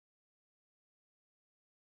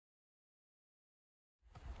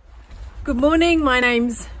Good morning, my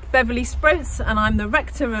name's Beverley Sproats and I'm the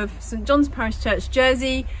rector of St John's Parish Church,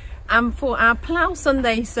 Jersey, and for our Plough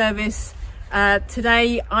Sunday service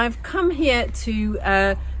today I've come here to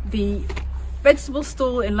the vegetable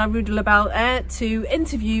stall in La Rue de la Belle Air to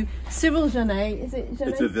interview Cyril Genee. Is it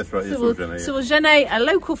Genee? It is, that's right. Cyril Genee. Cyril Genee, a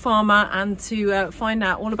local farmer, and to find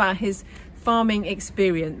out all about his farming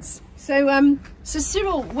experience. So,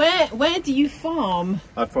 Cyril, where do you farm?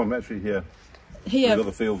 I farm actually here. Here. We've got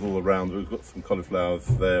the fields all around. We've got some cauliflowers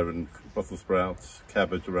there and Brussels sprouts,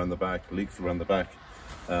 cabbage around the back, leeks around the back.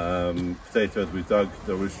 Potatoes we dug,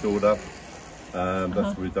 they're all stored up.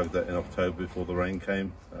 We dug that in October before the rain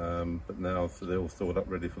came. But now, so they're all stored up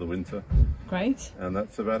ready for the winter. Great. And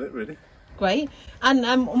that's about it, really. Great.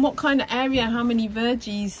 And what kind of area, how many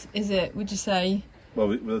verges is it, would you say? Well,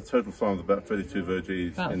 with a total farm of about 32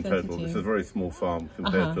 verges in total. It's a very small farm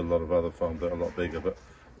compared to a lot of other farms that are a lot bigger.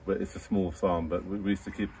 But it's a small farm, but we used to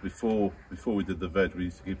keep, before we did the veg, we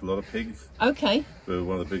used to keep a lot of pigs. Okay. We were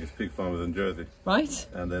one of the biggest pig farmers in Jersey. Right.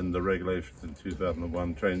 And then the regulations in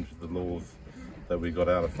 2001 changed the laws that we got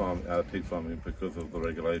out of pig farming because of the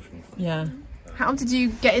regulations. Yeah. How did you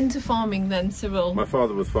get into farming then, Cyril? My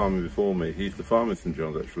father was farming before me. He used to farm in St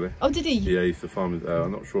John's actually. Oh, did he? Yeah, he used to farm,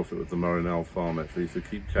 I'm not sure if it was the Marinelle farm actually. He used to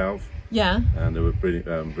keep cows. Yeah. And they were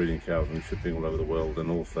breeding cows and shipping all over the world, and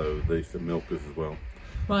also they used to milk us as well.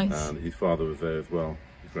 Right. And his father was there as well,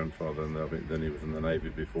 his grandfather, and I think then he was in the Navy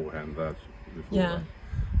beforehand. That.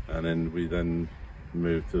 And then we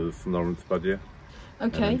moved to St Lawrence, Budya.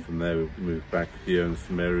 Okay. And from there we moved back here in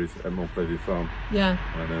St Mary's at Montpellier Farm. Yeah.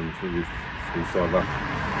 And then we started up.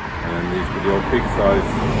 And these were the old pig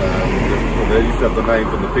size. They used to have the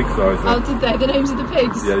names on the pig size. Oh, did they? The names of the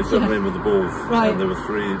pigs? Yeah, they used to have the name of the bulls. Right. And there were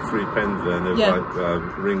three pens there, and there was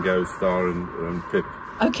like Ringo, Star, and Pip.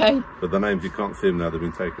 Okay. But the names, you can't see them now, they've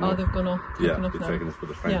been taken off. Oh, they've gone off. They've taken off for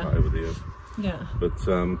the paint over the years. Yeah. But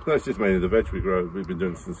that's just mainly the veg we grow. We've been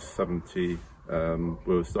doing it since 70,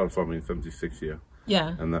 we started farming in 76 here.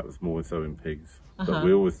 Yeah. And that was more so in pigs. But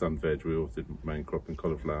we always done veg, we always did main crop in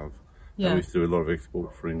cauliflowers. Yeah. And we used to do a lot of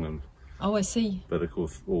export for England. Oh, I see. But of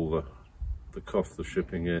course, all the cost of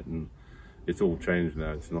shipping it, and it's all changed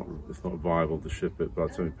now. It's not viable to ship it. By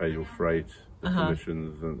the time you pay your freight, the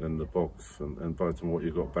commissions and the box, and by the time what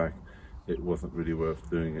you got back, it wasn't really worth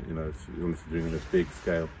doing it. You know, you're honestly doing it at a big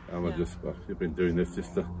scale. And I've been doing this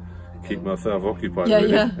just to keep myself occupied.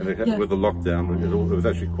 Really. And with the lockdown, it was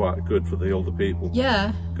actually quite good for the older people.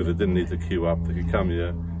 Yeah. Because they didn't need to queue up. They could come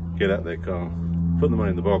here, get out their car, put the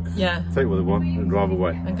money in the box, take what they want, and drive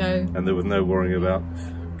away. And go. And there was no worrying about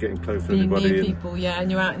getting close to anybody. Near people, and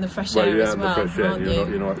you're out in the fresh air as well. You're out in the fresh air.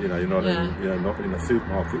 You're not in a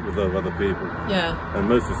supermarket with other people. Yeah. And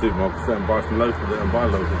most of the supermarkets don't buy from local. They don't buy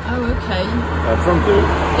local. Oh, okay. Some do.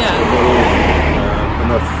 Yeah. But not all.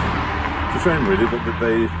 And it's a shame, really, that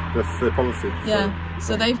that's their policy. Yeah.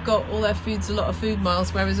 So they've got all their foods, a lot of food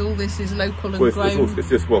miles, whereas all this is local and grown. It's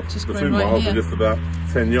just the food miles are just about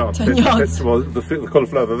 10 yards. 10 yards. Well, the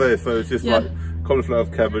cauliflowers are there, so it's just like cauliflowers,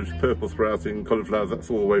 cabbage, purple sprouting, cauliflowers. That's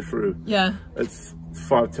all the way through. Yeah. It's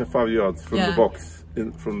 5 yards from the box.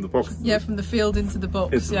 From the field into the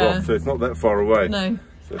box. Into the box, so it's not that far away. No.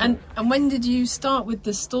 So, and when did you start with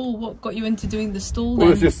the stall? What got you into doing the stall?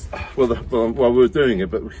 Well, it's just we were doing it,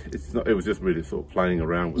 but it was just really sort of playing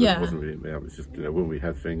around with it. It wasn't really. It was just when we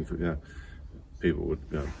had things, people would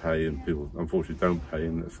pay, and people unfortunately don't pay,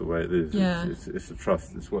 and that's the way it is. Yeah. It's a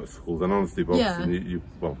trust. It's what it's called, an honesty box. Yeah. And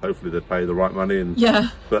well, hopefully they pay the right money. And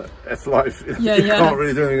but it's life. You can't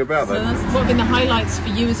really do anything about that. So what have been the highlights for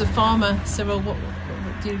you as a farmer, Cyril? What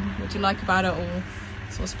do you like about it, or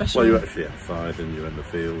sort of special? Well, you're actually outside and you're in the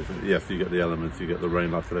fields. Yes, you get the elements. You get the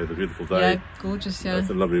rain like today, the beautiful day. Yeah, gorgeous. Yeah. It's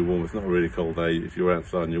a lovely warm. It's not a really cold day. If you're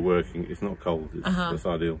outside and you're working, it's not cold. It's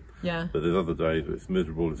ideal. Yeah. But there's other days where it's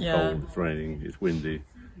miserable. It's cold. It's raining. It's windy.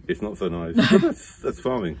 It's not so nice. But that's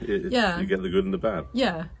farming. You get the good and the bad.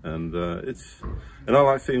 Yeah. And and I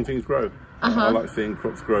like seeing things grow. I like seeing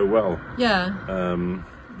crops grow well. Yeah.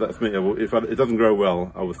 That's me. If it doesn't grow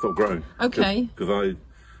well, I will stop growing. Okay. Because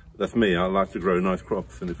that's me. I like to grow nice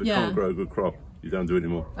crops, and if it can't grow a good crop, you don't do it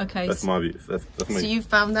anymore. Okay. That's my view. That's me. So you've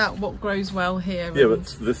found out what grows well here. Yeah, but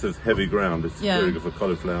this is heavy ground. It's very good for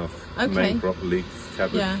cauliflower, main crop, leeks,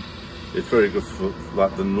 cabbage. Yeah. It's very good for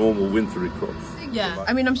like the normal wintry crops. Yeah.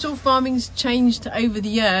 I mean, I'm sure farming's changed over the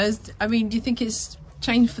years. I mean, do you think it's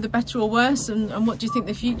changed for the better or worse? And what do you think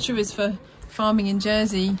the future is for farming in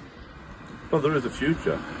Jersey? Well, there is a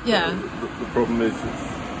future. Yeah. The problem is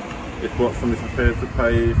it's what somebody's prepared to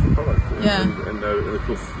pay for product. And of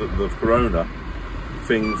course, the corona,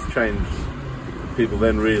 things changed. People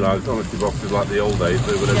then realised honesty boxes like the old days,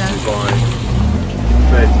 they would actually buy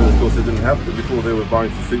of course they didn't have it before. They were buying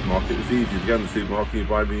from the supermarket. It's easy to go in the supermarket, you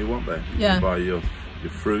buy anything you want there. You can buy your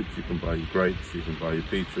fruit, you can buy your grapes, you can buy your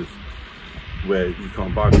peaches. Where you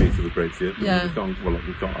can't buy peaches or grapes yet. Yeah. We can't,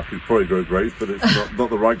 I could probably grow grapes, but it's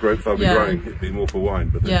not the right grapes I'll be growing. It'd be more for wine.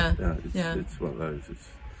 But it's one of those.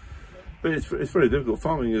 But it's very difficult.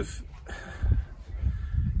 Farming is.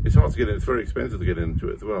 It's hard to get in. It's very expensive to get into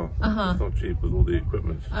it as well. It's not cheap with all the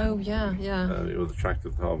equipment. Oh yeah. It was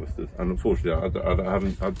attractive to harvesters, and unfortunately,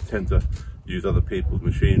 I tend to use other people's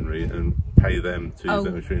machinery and pay them to use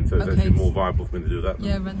their machine. So it's actually more viable for me to do that.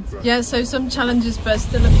 Yeah. So some challenges, but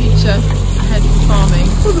still a future ahead for farming.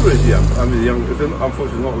 Well, there is. I mean,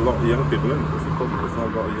 unfortunately, not a lot of young people in it. It's a problem. There's not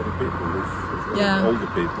a lot of young people. There's older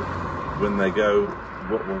people. When they go,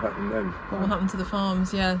 what will happen then? What will happen to the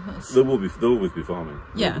farms? Yeah, there'll always be farming.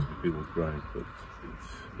 Yeah, will be people growing, but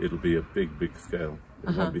it'll be a big scale.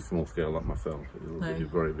 It won't be small scale like myself. It'll be a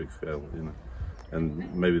very big scale, you know.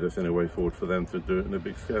 And maybe that's the only way forward for them to do it in a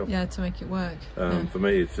big scale. Yeah, to make it work. For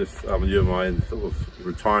me, it's just you're my sort of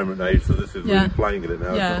retirement age, so this is really playing at it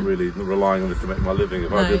now. It's not really relying on this to make my living.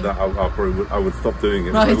 If I did that, I would stop doing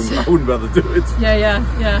it. Right. I wouldn't be able to do it. Yeah.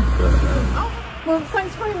 Well,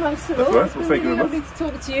 thanks very much, Cyril. That's right. Well, thank you very much. Lovely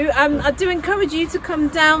to talk to you. I do encourage you to come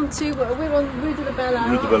down to, we're on Rue de la Belle.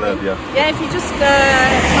 Rue de la Belle, yeah. Yeah, if you just come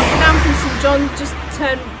down from St John, just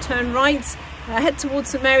turn right, head towards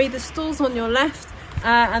St Mary. The stall's on your left,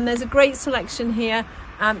 and there's a great selection here.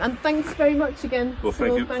 And thanks very much again. Well,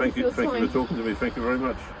 thank you for talking to me. Thank you very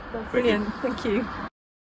much. That's brilliant. Thank you.